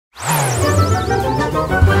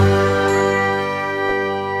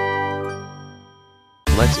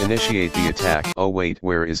Let's initiate the attack. Oh wait,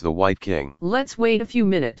 where is the white king? Let's wait a few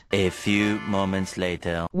minutes. A few moments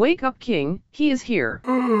later. Wake up, king, he is here.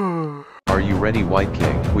 Are you ready, white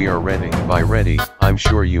king? We are ready. By ready, I'm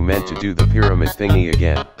sure you meant to do the pyramid thingy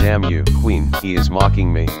again. Damn you, queen, he is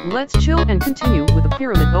mocking me. Let's chill and continue with the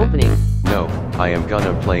pyramid opening. No, I am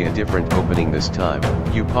gonna play a different opening this time.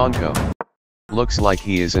 You Ponko. Looks like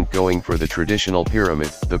he isn't going for the traditional pyramid.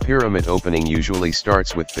 The pyramid opening usually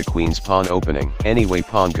starts with the queen's pawn opening. Anyway,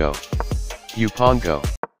 pawn go. You pawn go.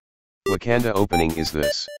 Wakanda opening is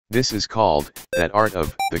this. This is called, that art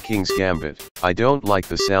of, the king's gambit. I don't like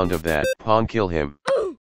the sound of that. Pawn kill him.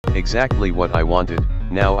 Exactly what I wanted.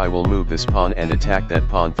 Now I will move this pawn and attack that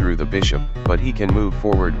pawn through the bishop, but he can move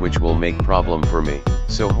forward, which will make problem for me.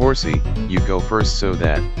 So horsey, you go first so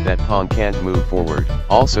that pawn can't move forward.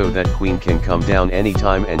 Also that queen can come down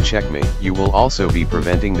anytime and check me. You will also be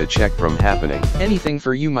preventing the check from happening. Anything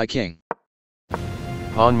for you, my king.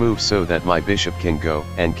 Pawn moves so that my bishop can go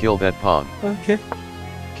and kill that pawn. Okay.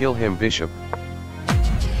 Kill him, bishop.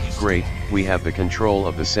 Great, we have the control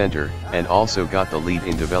of the center, and also got the lead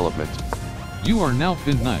in development. You are now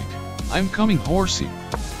pinned knight. I'm coming, horsey.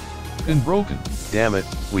 Pin broken. Damn it,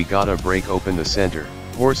 we gotta break open the center.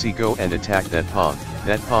 Horsey, go and attack that pawn.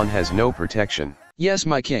 That pawn has no protection. Yes,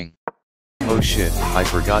 my king. Oh shit, I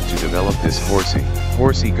forgot to develop this horsey.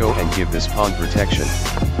 Horsey, go and give this pawn protection.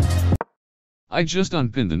 I just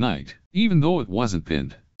unpinned the knight, even though it wasn't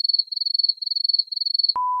pinned.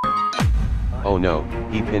 Oh no,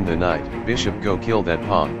 he pinned the knight. Bishop, go kill that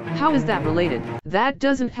pawn. How is that related? That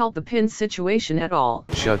doesn't help the pin situation at all.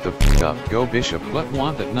 Shut the f up. Go bishop. But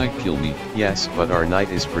want that knight kill me? Yes, but our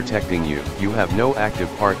knight is protecting you. You have no active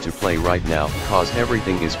part to play right now, cause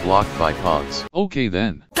everything is blocked by pawns. Okay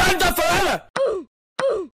then.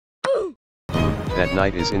 That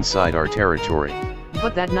knight is inside our territory.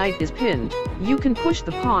 But that knight is pinned. You can push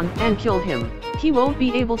the pawn and kill him. He won't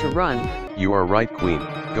be able to run. You are right, queen.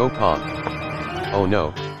 Go pawn. Oh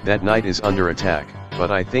no, that knight is under attack,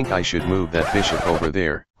 but I think I should move that bishop over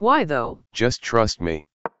there. Why though? Just trust me.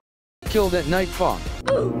 Kill that knight, pawn.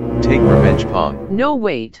 Take revenge, pawn. No,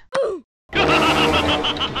 wait.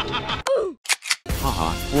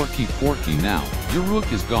 Haha, forky now. Your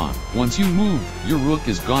rook is gone. Once you move, your rook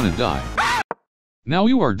is gonna die. Now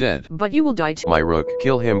you are dead. But you will die too. My rook,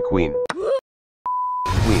 kill him, queen.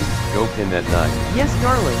 Queen, go pin that knight. Yes,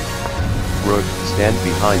 darling. Rook, stand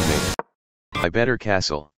behind me. I better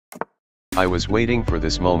castle. I was waiting for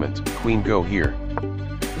this moment. Queen, go here.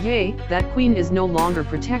 Yay, that queen is no longer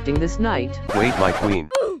protecting this knight. Wait, my queen.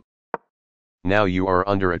 Now you are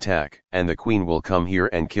under attack, and the queen will come here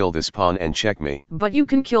and kill this pawn and check me. But you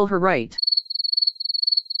can kill her, right?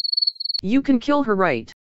 You can kill her,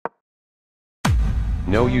 right?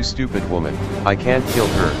 No, you stupid woman. I can't kill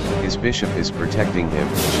her. His bishop is protecting him.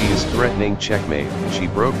 She is threatening checkmate. She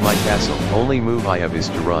broke my castle. Only move I have is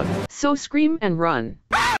to run. So scream and run.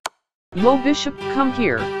 Yo, bishop, come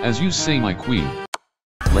here. As you say, my queen.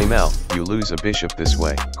 Lame out, you lose a bishop this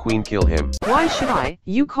way. Queen, kill him. Why should I?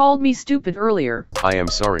 You called me stupid earlier. I am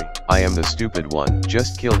sorry. I am the stupid one.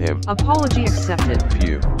 Just kill him. Apology accepted.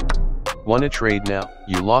 Phew. Wanna trade now?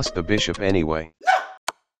 You lost the bishop anyway.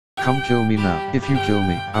 Come kill me now. If you kill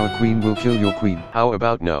me, our queen will kill your queen. How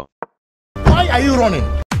about no? Why are you running?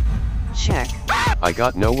 Check. I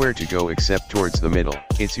got nowhere to go except towards the middle.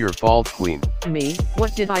 It's your fault, queen. Me?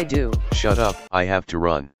 What did I do? Shut up, I have to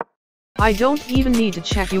run. I don't even need to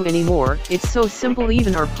check you anymore. It's so simple,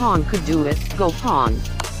 even our pawn could do it. Go pawn.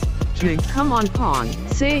 Check. Come on, pawn.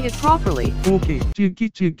 Say it properly. Okay.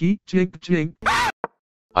 Check.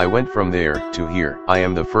 I went from there to here. I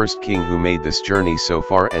am the first king who made this journey so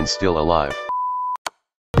far and still alive.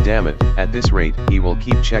 Damn it, at this rate, he will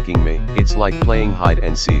keep checking me. It's like playing hide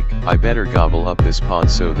and seek. I better gobble up this pawn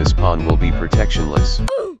so this pawn will be protectionless.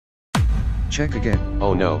 Check again.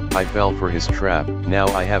 Oh no, I fell for his trap. Now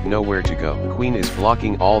I have nowhere to go. Queen is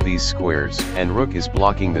blocking all these squares, and rook is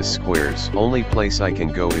blocking this squares. Only place I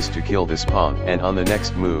can go is to kill this pawn, and on the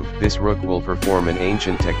next move, this rook will perform an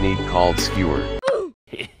ancient technique called skewer.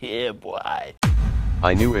 Yeah, boy.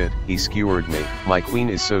 I knew it, he skewered me. My queen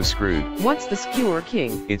is so screwed. What's the skewer,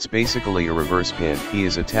 king? It's basically a reverse pin. He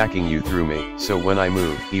is attacking you through me, so when I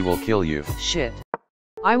move, he will kill you. Shit.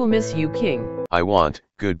 I will miss you, king. I want,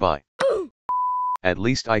 goodbye. At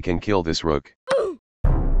least I can kill this rook.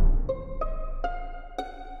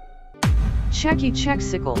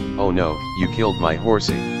 Check-sickle. Oh no, you killed my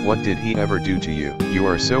horsey. What did he ever do to you? You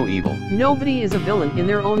are so evil. Nobody is a villain in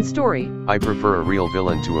their own story. I prefer a real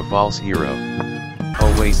villain to a false hero. Oh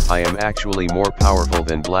Oh wait, I am actually more powerful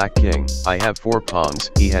than Black King. I have 4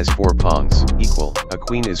 pawns, he has 4 pawns, equal. A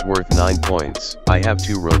queen is worth 9 points. I have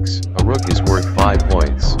 2 rooks. A rook is worth 5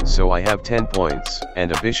 points, so I have 10 points.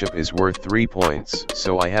 And a bishop is worth 3 points,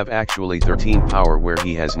 so I have actually 13 power where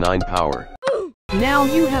he has 9 power. Now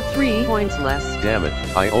you have 3 points less. Damn it,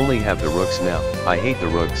 I only have the rooks now. I hate the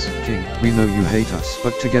rooks. King, we know you hate us,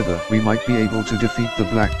 but together we might be able to defeat the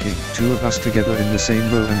Black King. 2 of us together in the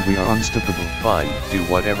same row and we are unstoppable. Fine, do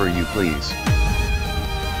whatever you please.